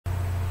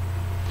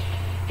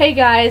Hey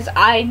guys,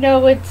 I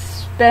know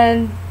it's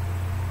been,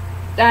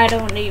 I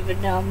don't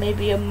even know,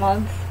 maybe a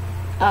month,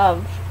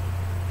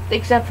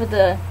 except for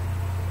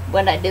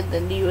when I did the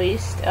new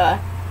EST,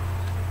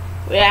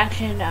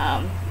 reaction.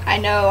 I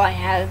know I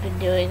haven't been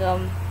doing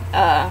them.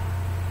 I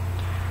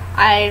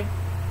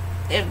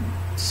am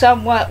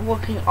somewhat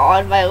working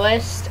on my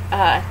list,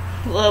 a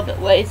little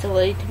bit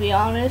lazily, to be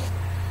honest.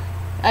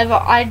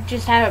 I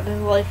just haven't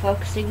been really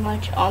focusing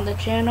much on the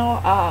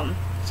channel,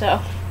 so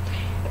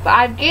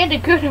I've gained a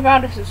good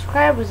amount of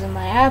subscribers in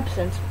my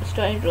absence,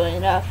 strangely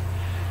enough.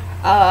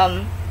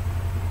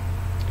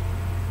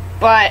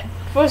 But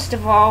first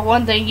of all,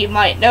 one thing you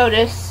might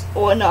notice,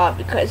 or not,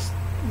 because,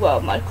 well,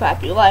 my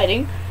crappy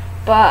lighting,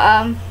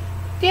 but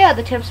yeah,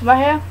 the tips of my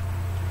hair,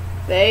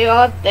 they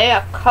are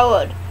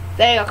colored.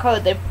 They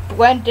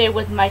blended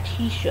with my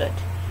t-shirt.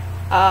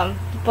 Like,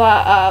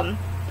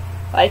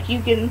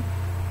 you can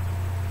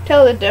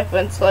tell the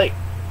difference, like,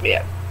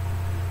 yeah.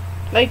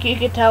 Like, you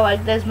can tell,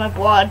 like, there's my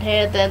blonde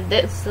hair, then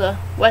this, the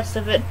rest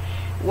of it,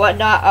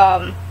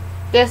 whatnot.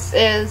 This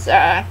is,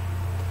 it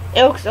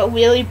looks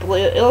really blue.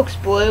 It looks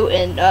blue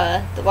in,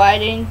 the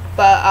lighting,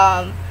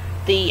 but,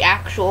 the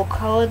actual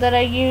color that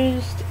I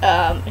used,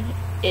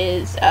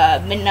 is,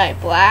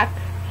 midnight black.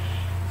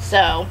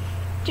 So,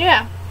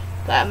 yeah,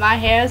 but my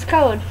hair is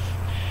colored.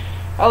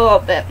 A little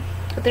bit.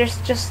 But there's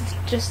just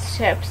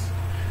tips.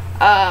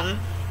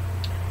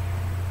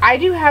 I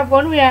do have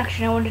one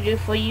reaction I want to do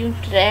for you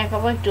today. I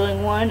felt like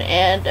doing one,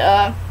 and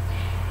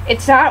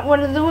it's not one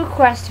of the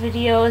request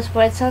videos,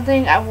 but it's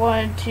something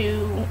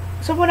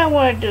someone I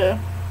wanted to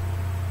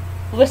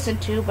listen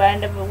to, but I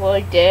never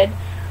really did.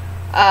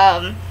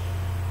 And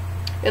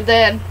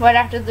then right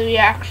after the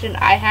reaction,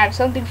 I have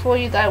something for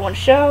you that I want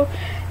to show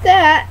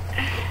that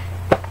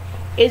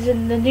is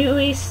in the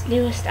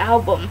newest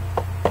album,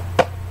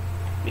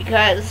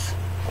 because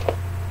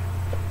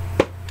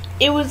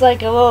it was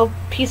like a little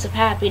piece of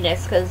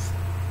happiness, because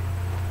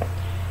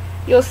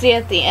you'll see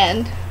at the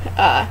end,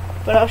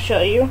 but I'll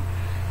show you.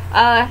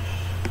 I'm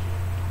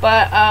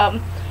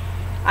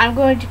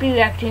going to be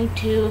reacting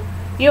to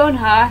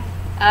Younha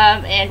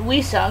and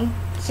Wheesung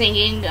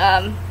singing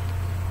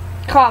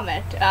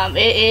Comet.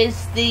 It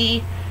is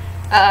the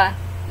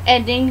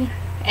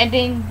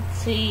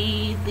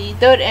the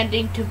third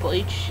ending to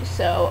Bleach,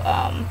 so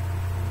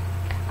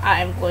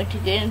I'm going to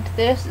get into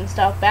this and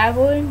stop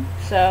babbling.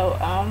 So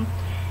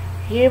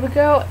here we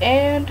go,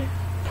 and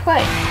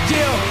play.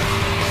 Yeah.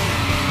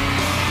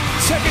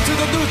 Check it to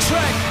the new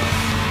track.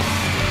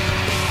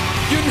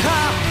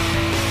 Younha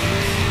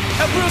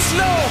and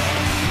Wheesung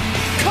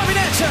coming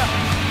at ya.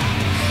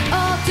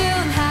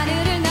 어두운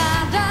하늘을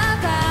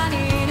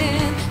날아다니는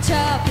저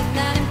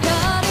빛나는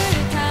별을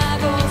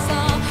타고서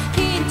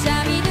긴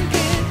잠이 든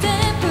그대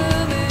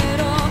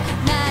품으로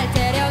날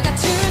데려가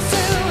줄 수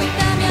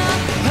있다면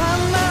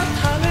밤낮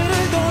하늘을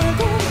돌고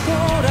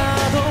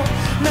돌아도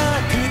나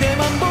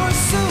그대만 볼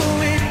수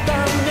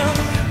있다면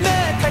내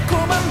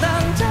달콤한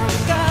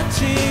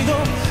단장까지도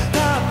다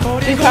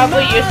버리고 They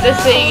probably used to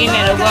singing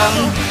it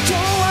alone,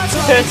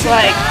 so it's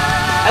like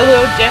a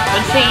little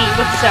different singing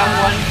with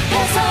someone.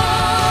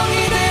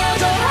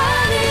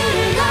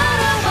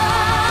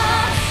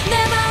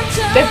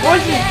 Their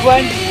voices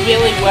blend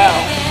really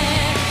well.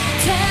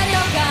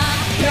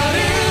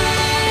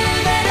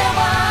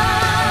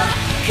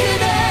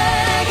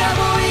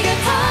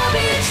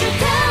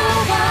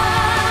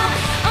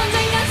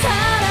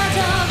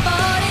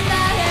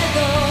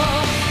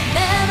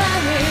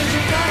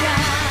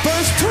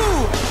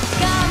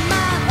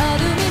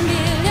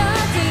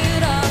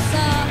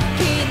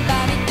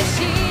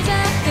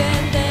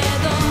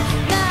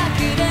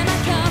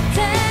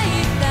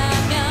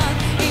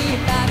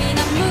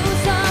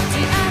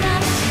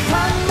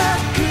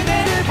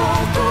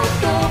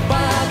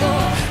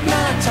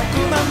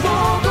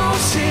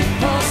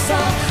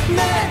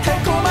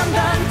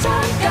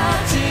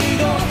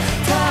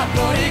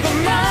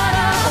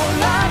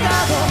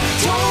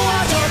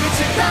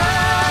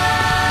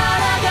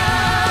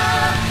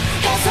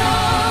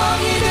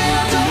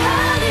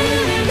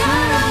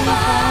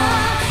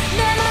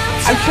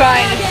 I'm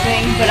trying to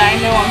sing, but I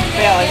know I'm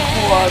failing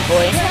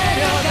horribly.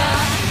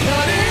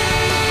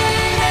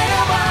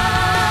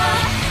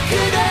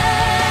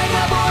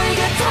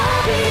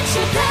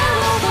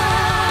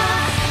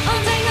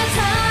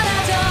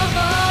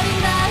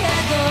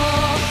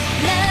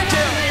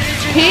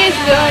 He is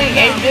wearing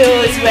a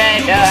really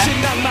red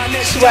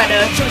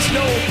sweater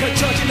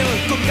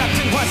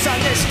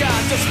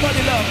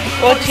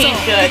or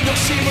t-shirt,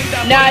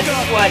 not a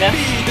sweater.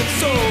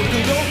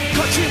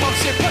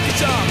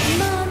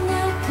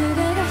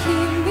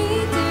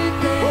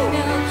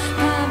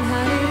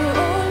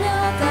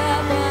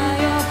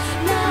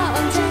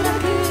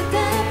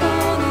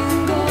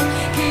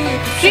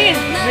 She is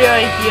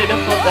really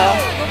beautiful though.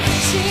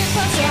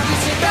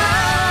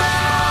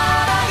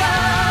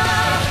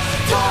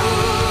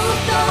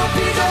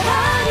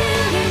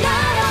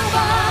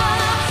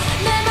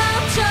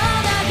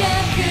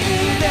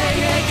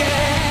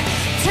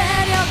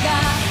 데려가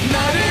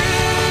나를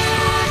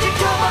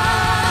지켜봐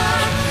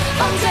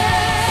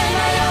언제나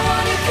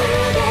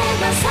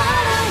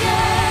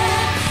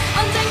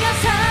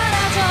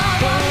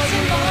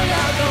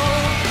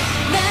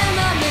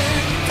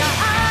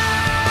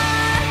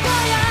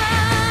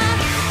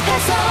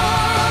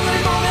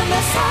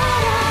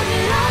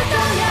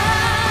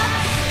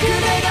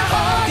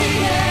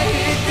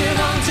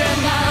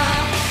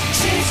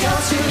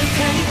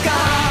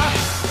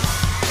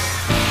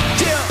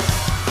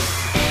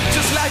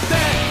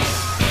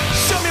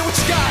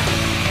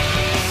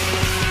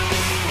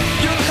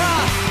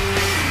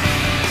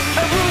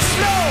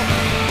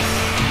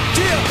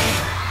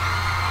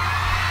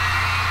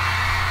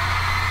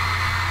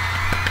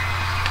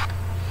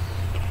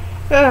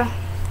Yeah,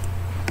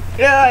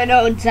 I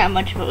know it's not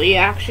much of a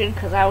reaction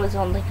because I was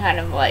only kind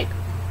of like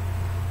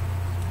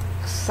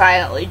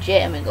silently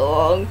jamming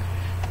along.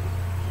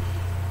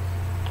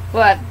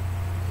 But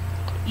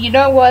you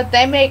know what?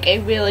 They make a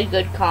really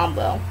good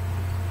combo.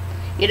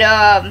 You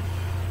know,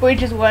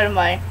 Bleach is one of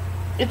my,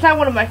 it's not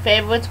one of my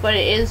favorites, but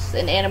it is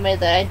an anime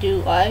that I do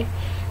like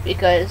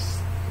because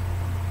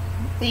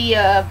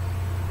the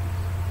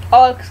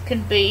arcs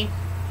can be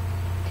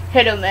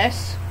hit or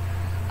miss.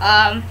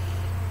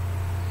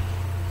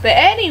 But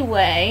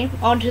anyway,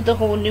 onto the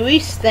whole new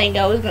EST thing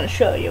I was going to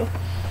show you.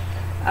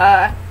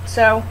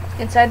 So,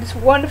 inside this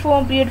wonderful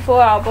and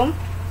beautiful album,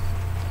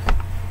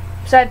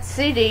 beside the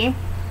CD,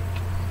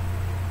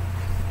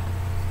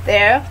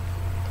 there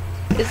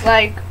is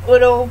like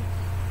little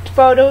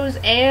photos,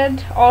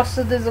 and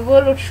also there's a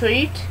little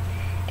treat,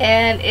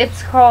 and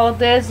it's called,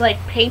 there's like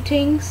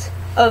paintings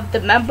of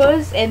the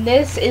members, and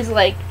this is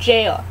like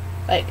JR.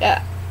 Like,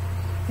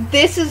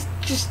 this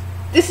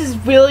is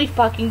really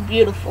fucking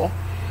beautiful.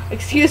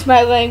 Excuse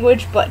my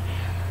language, but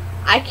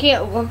I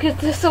can't look at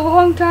this a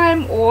long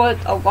time or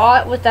a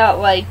lot without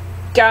like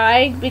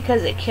dying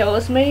because it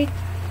kills me.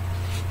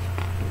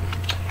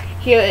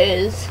 Here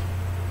is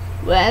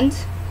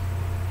Lens.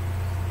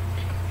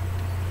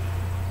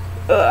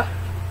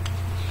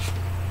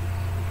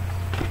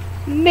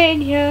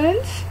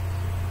 Minions.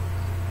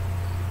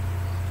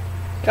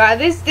 God,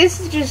 this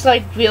is just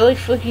like really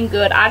freaking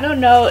good. I don't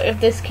know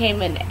if this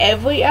came in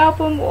every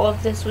album or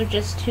if this was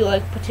just two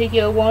like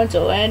particular ones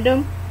or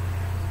random.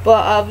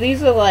 But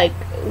these are like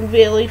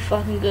really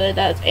fucking good.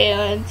 That's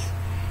Aaron's.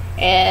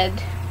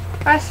 And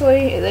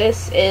lastly,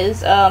 this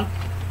is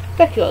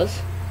Becula's.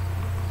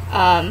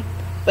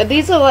 But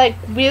these are like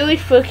really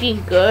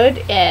freaking good,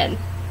 and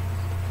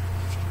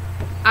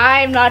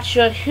I'm not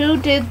sure who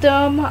did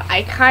them.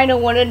 I kind of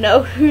want to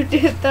know who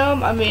did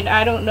them. I mean,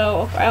 I don't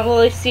know if I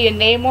really see a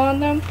name on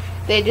them.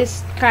 They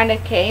just kind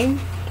of came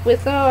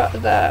with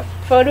the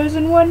photos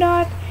and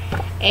whatnot,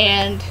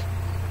 and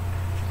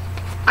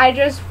I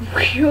just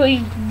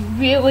really,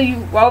 really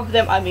love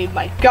them. I mean,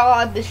 my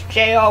God, this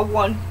JR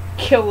one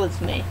kills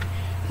me.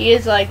 He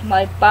is like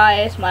my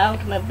bias, my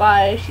ultimate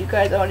bias. You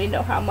guys already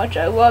know how much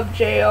I love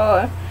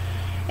JR.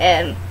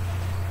 And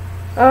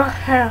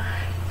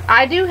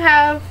I do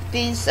have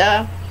these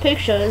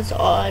pictures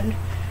on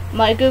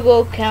my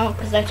Google account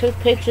because I took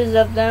pictures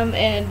of them.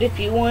 And if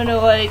you want to,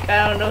 like,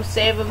 I don't know,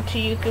 save them to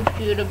your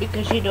computer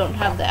because you don't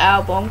have the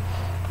album,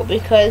 or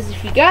because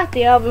if you got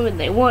the album and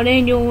they weren't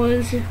in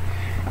yours,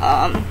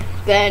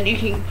 then you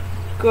can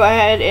go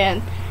ahead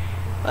and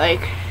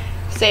like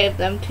save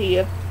them to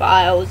your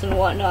files and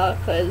whatnot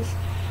because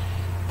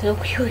they're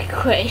really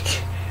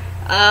great.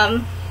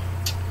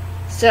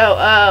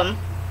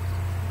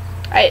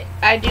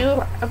 I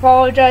do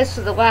apologize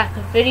for the lack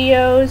of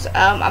videos.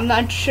 I'm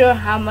not sure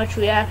how much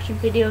reaction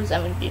videos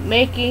I'm going to be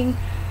making.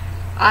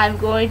 I'm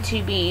going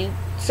to be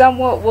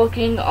somewhat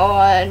working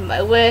on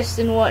my list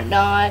and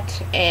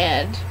whatnot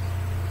and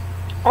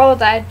all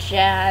that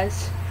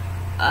jazz.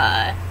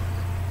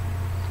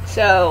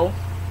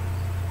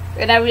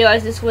 And I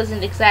realized this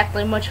wasn't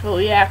exactly much of a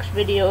reaction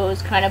video. It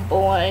was kind of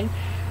boring,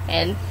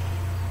 and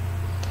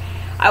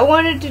I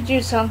wanted to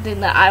do something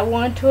that I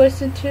wanted to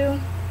listen to.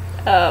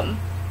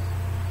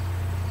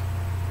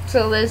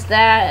 So there's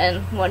that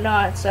and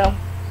whatnot. So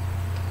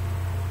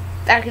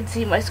I can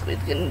see my screen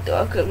getting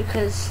darker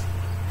because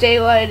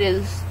daylight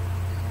is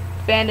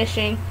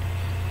vanishing.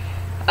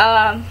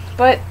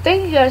 But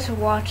thank you guys for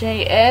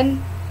watching,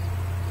 and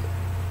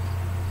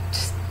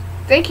just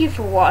thank you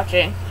for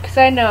watching, because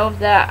I know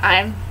that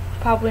I'm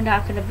probably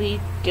not going to be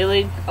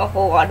doing a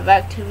whole lot of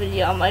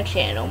activity on my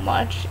channel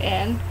much,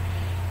 and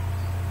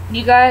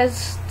you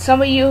guys,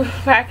 some of you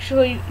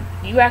actually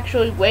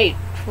wait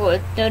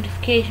for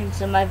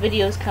notifications of my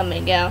videos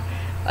coming out.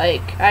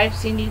 Like, I've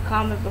seen you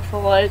comment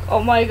before, like,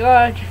 oh my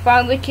God, you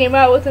finally came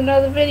out with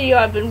another video.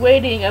 I've been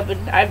waiting.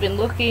 I've been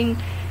looking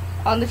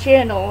on the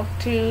channel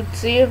to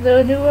see if there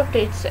are new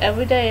updates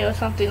every day or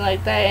something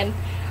like that, and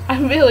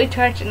I'm really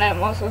touched, and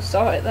I'm also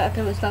sorry that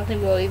there was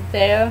nothing really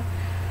there.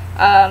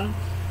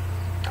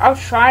 I'll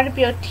try to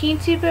be a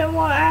teensy bit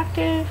more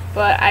active,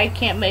 but I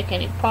can't make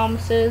any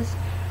promises.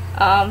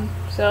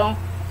 So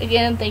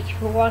again, thank you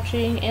for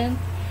watching, and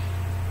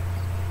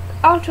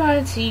I'll try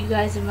and see you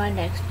guys in my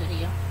next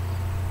video.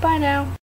 Bye now.